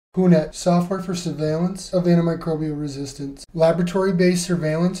WHONET, software for surveillance of antimicrobial resistance. Laboratory-based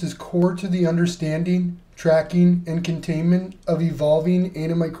surveillance is core to the understanding, tracking, and containment of evolving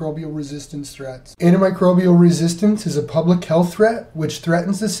antimicrobial resistance threats. Antimicrobial resistance is a public health threat which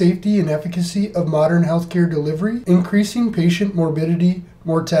threatens the safety and efficacy of modern healthcare delivery, increasing patient morbidity,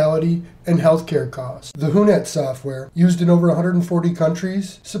 mortality, and healthcare costs. The WHONET software, used in over 140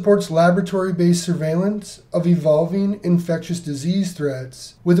 countries, supports laboratory-based surveillance of evolving infectious disease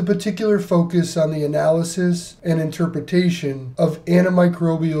threats with a particular focus on the analysis and interpretation of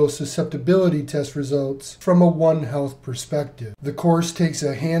antimicrobial susceptibility test results from a One Health perspective. The course takes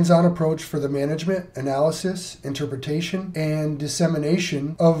a hands-on approach for the management, analysis, interpretation, and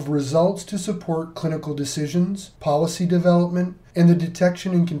dissemination of results to support clinical decisions, policy development, and the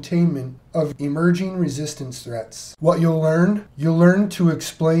detection and containment of emerging resistance threats. What you'll learn to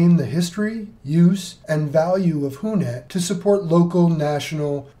explain the history, use, and value of WHONET to support local,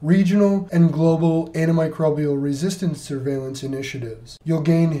 national, regional, and global antimicrobial resistance surveillance initiatives. You'll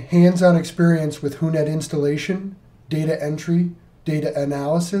gain hands-on experience with WHONET installation, data entry, data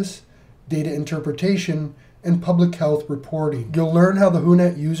analysis, data interpretation, and public health reporting. You'll learn how the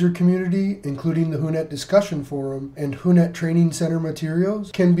WHONET user community, including the WHONET discussion forum and WHONET training center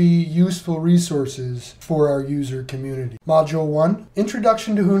materials, can be useful resources for our user community. Module 1,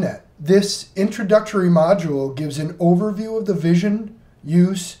 Introduction to WHONET. This introductory module gives an overview of the vision,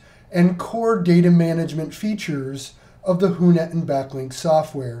 use, and core data management features of the WHONET and backlink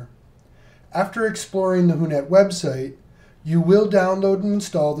software. After exploring the WHONET website, you will download and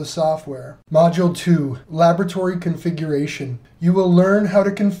install the software. Module 2, Laboratory Configuration. You will learn how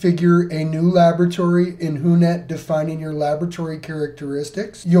to configure a new laboratory in WHONET, defining your laboratory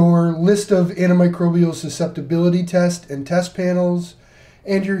characteristics, your list of antimicrobial susceptibility tests and test panels,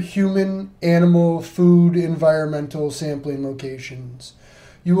 and your human, animal, food, environmental sampling locations.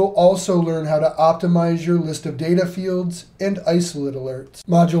 You will also learn how to optimize your list of data fields and isolate alerts.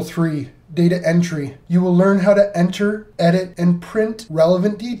 Module 3, Data Entry. You will learn how to enter, edit, and print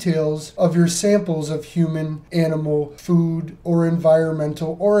relevant details of your samples of human, animal, food, or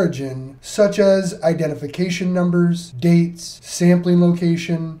environmental origin, such as identification numbers, dates, sampling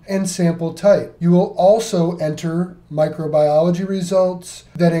location, and sample type. You will also enter microbiology results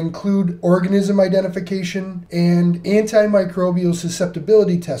that include organism identification and antimicrobial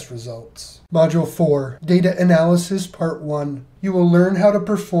susceptibility test results. Module 4, Data Analysis Part 1. You will learn how to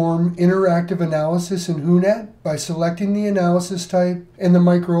perform interactive analysis in WHONET by selecting the analysis type and the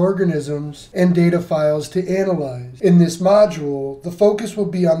microorganisms and data files to analyze. In this module, the focus will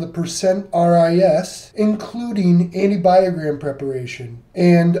be on the %RIS, including antibiogram preparation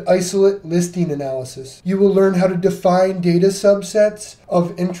and isolate listing analysis. You will learn how to define data subsets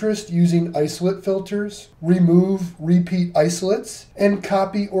of interest using isolate filters, remove repeat isolates, and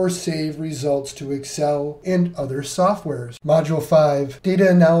copy or save results to Excel and other softwares. Module 5, Data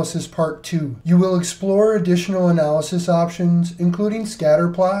Analysis Part 2. You will explore additional analysis options, including scatter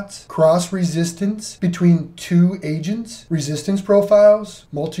plots, cross-resistance between two agents, resistance profiles,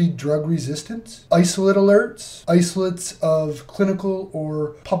 multi-drug resistance, isolate alerts, isolates of clinical or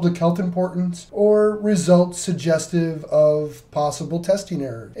public health importance, or results suggestive of possible testing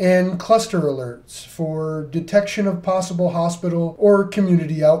errors, and cluster alerts for detection of possible hospital or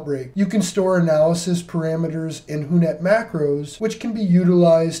community outbreak. You can store analysis parameters in WHONET macros, which can be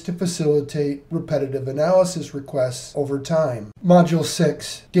utilized to facilitate repetitive analysis requests over time. Module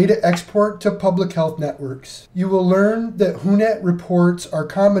 6, Data Export to Public Health Networks. You will learn that WHONET reports are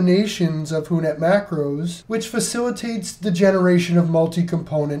combinations of WHONET macros, which facilitates the generation of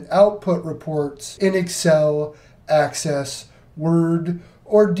multi-component output reports in Excel, Access, Word,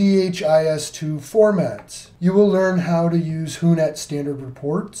 or DHIS2 formats. You will learn how to use WHONET standard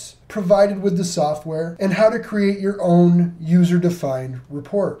reports provided with the software and how to create your own user-defined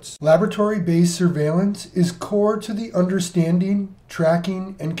reports. Laboratory-based surveillance is core to the understanding,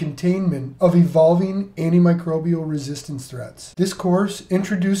 tracking, and containment of evolving antimicrobial resistance threats. This course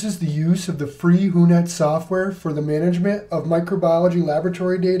introduces the use of the free WHONET software for the management of microbiology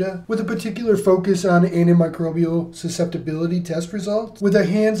laboratory data with a particular focus on antimicrobial susceptibility test results, with a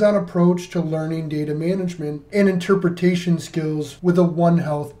hands-on approach to learning data management and interpretation skills with a One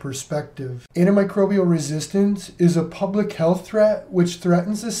Health perspective. Antimicrobial resistance is a public health threat which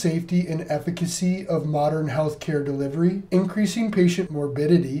threatens the safety and efficacy of modern healthcare delivery, increasing patient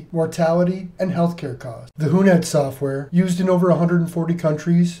morbidity, mortality, and healthcare costs. The WHONET software, used in over 140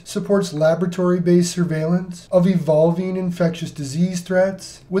 countries, supports laboratory-based surveillance of evolving infectious disease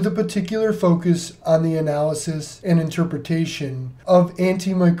threats with a particular focus on the analysis and interpretation of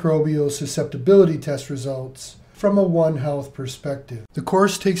antimicrobial susceptibility test results from a One Health perspective. The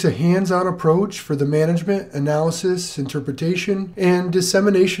course takes a hands-on approach for the management, analysis, interpretation, and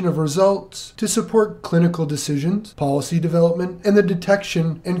dissemination of results to support clinical decisions, policy development, and the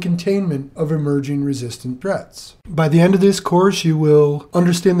detection and containment of emerging resistant threats. By the end of this course, you will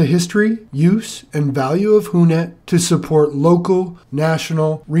understand the history, use, and value of WHONET to support local,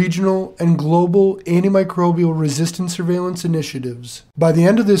 national, regional, and global antimicrobial resistance surveillance initiatives. By the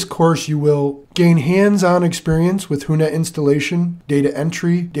end of this course, you will gain hands-on experience with WHONET installation, data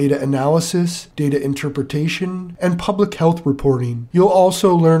entry, data analysis, data interpretation, and public health reporting. You'll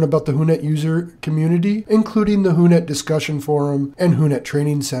also learn about the WHONET user community, including the WHONET discussion forum and WHONET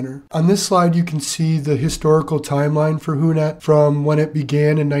training center. On this slide, you can see the historical timeline for WHONET from when it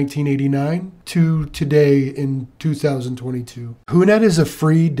began in 1989 to today in 2022. WHONET is a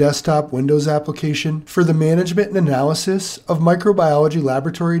free desktop Windows application for the management and analysis of microbiology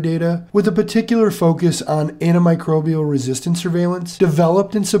laboratory data with a particular focus on antimicrobial resistance surveillance,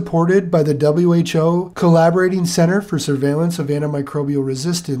 developed and supported by the WHO Collaborating Center for Surveillance of Antimicrobial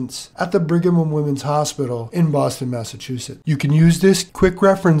Resistance at the Brigham and Women's Hospital in Boston, Massachusetts. You can use this quick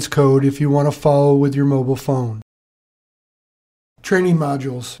reference code if you want to follow with your mobile phone. Training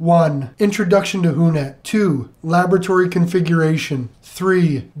modules. 1. Introduction to WHONET. 2. Laboratory configuration.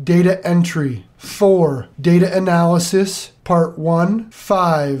 3. Data entry. 4. Data analysis, Part 1.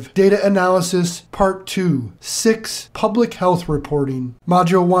 5. Data analysis, Part 2. 6. Public health reporting.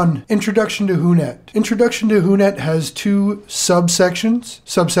 Module 1. Introduction to WHONET. Introduction to WHONET has 2 subsections.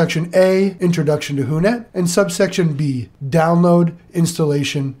 Subsection A, Introduction to WHONET, and subsection B, Download,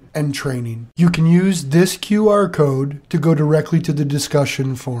 Installation, and Training. You can use this QR code to go directly to the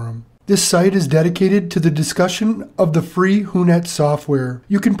discussion forum. This site is dedicated to the discussion of the free WHONET software.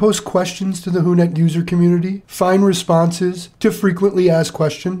 You can post questions to the WHONET user community, find responses to frequently asked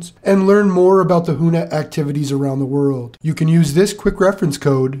questions, and learn more about the WHONET activities around the world. You can use this quick reference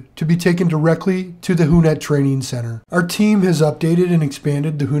code to be taken directly to the WHONET Training Center. Our team has updated and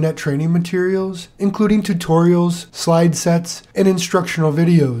expanded the WHONET training materials, including tutorials, slide sets, and instructional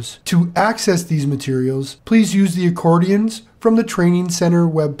videos. To access these materials, please use the accordions from the Training Center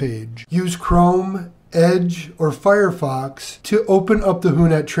webpage. Use Chrome, Edge, or Firefox to open up the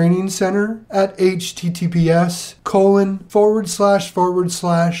WHONET Training Center at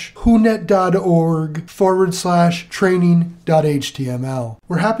https://whonet.org/training.html.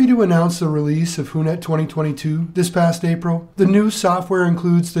 We're happy to announce the release of WHONET 2022 this past April. The new software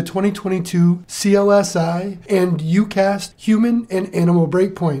includes the 2022 CLSI and UCAST human and animal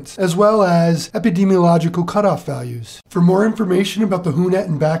breakpoints, as well as epidemiological cutoff values. For more information about the WHONET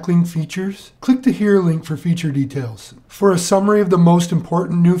and backlink features, click the Here link for feature details. For a summary of the most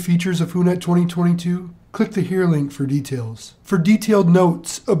important new features of WHONET 2022, click the Here link for details. For detailed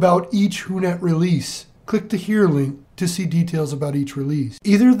notes about each WHONET release, click the Here link to see details about each release.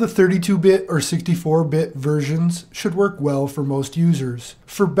 Either the 32-bit or 64-bit versions should work well for most users.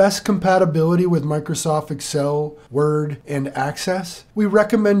 For best compatibility with Microsoft Excel, Word, and Access, we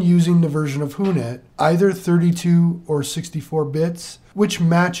recommend using the version of WHONET, either 32 or 64 bits, which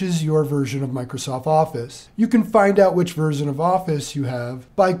matches your version of Microsoft Office. You can find out which version of Office you have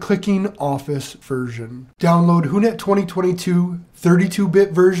by clicking Office version. Download WHONET 2022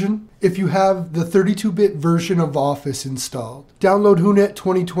 32-bit version if you have the 32-bit version of Office installed. Download WHONET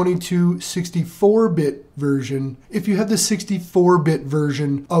 2022 64-bit version if you have the 64-bit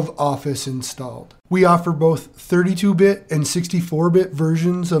version of Office installed. We offer both 32-bit and 64-bit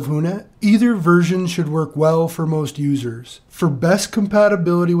versions of WHONET. Either version should work well for most users. For best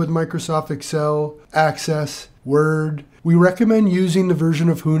compatibility with Microsoft Excel, Access, Word, we recommend using the version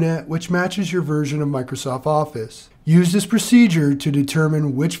of WHONET which matches your version of Microsoft Office. Use this procedure to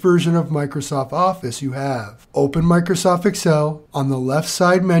determine which version of Microsoft Office you have. Open Microsoft Excel. On the left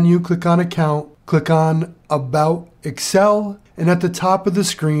side menu, click on Account, click on About Excel, and at the top of the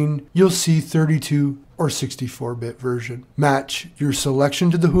screen, you'll see 32 or 64-bit version. Match your selection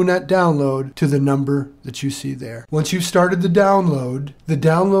to the WHONET download to the number that you see there. Once you've started the download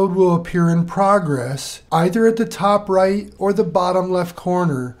will appear in progress either at the top right or the bottom left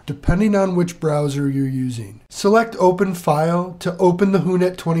corner, depending on which browser you're using. Select Open File to open the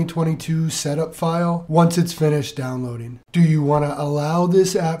WHONET 2022 setup file once it's finished downloading. Do you want to allow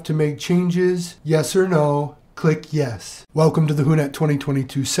this app to make changes? Yes or no? Click Yes. Welcome to the WHONET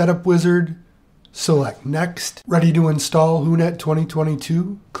 2022 setup wizard. Select Next. Ready to install WHONET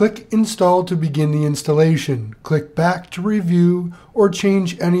 2022? Click Install to begin the installation. Click Back to review or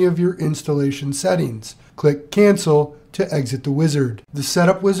change any of your installation settings. Click Cancel to exit the wizard. The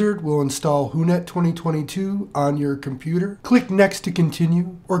setup wizard will install WHONET 2022 on your computer. Click Next to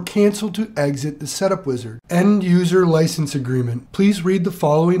continue or cancel to exit the setup wizard. End user license agreement. Please read the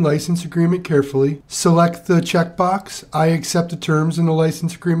following license agreement carefully. Select the checkbox, I accept the terms in the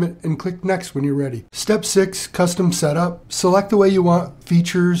license agreement, and click Next when you're ready. Step 6, custom setup. Select the way you want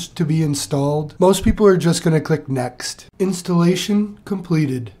features to be installed. Most people are just going to click Next. Installation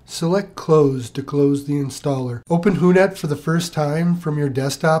completed. Select Close to close the installer. Open WHONET for the first time from your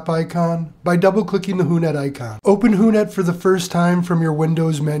desktop icon by double-clicking the WHONET icon. Open WHONET for the first time from your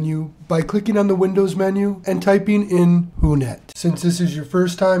Windows menu by clicking on the Windows menu and typing in WHONET. Since this is your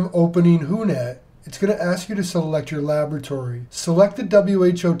first time opening WHONET, it's going to ask you to select your laboratory. Select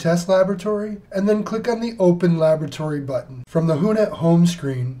the WHO test laboratory and then click on the Open Laboratory button. From the WHONET home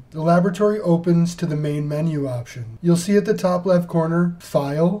screen, the laboratory opens to the main menu option. You'll see at the top left corner,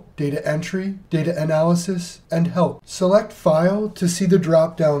 File, Data Entry, Data Analysis, and Help. Select File to see the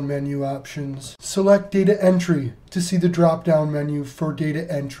drop-down menu options. Select Data Entry to see the drop-down menu for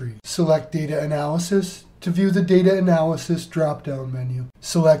data entry. Select Data Analysis to view the Data Analysis drop-down menu.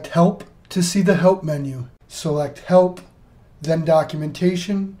 Select Help to see the Help menu. Select Help, then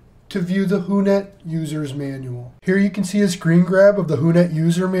Documentation to view the WHONET User's Manual. Here you can see a screen grab of the WHONET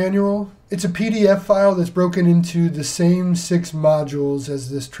User Manual. It's a PDF file that's broken into the same 6 modules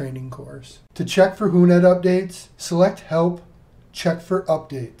as this training course. To check for WHONET updates, select Help, check for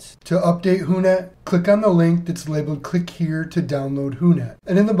updates. To update WHONET, click on the link that's labeled Click Here to download WHONET.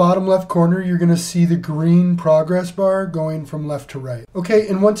 And in the bottom left corner, you're going to see the green progress bar going from left to right. Okay,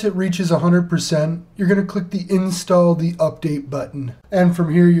 and once it reaches 100%, you're going to click the Install the Update button. And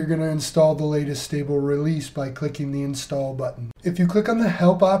from here, you're going to install the latest stable release by clicking the Install button. If you click on the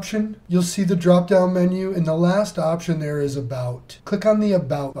Help option, you'll see the drop-down menu, and the last option there is About. Click on the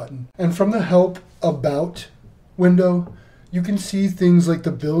About button. And from the Help About window, you can see things like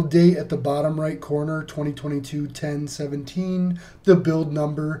the build date at the bottom right corner, 2022-10-17, the build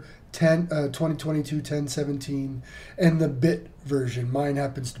number, 2022-10-17, and the bit version. Mine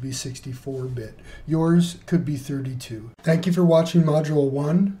happens to be 64-bit. Yours could be 32. Thank you for watching Module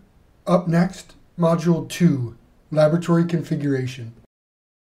 1. Up next, Module 2, Laboratory Configuration.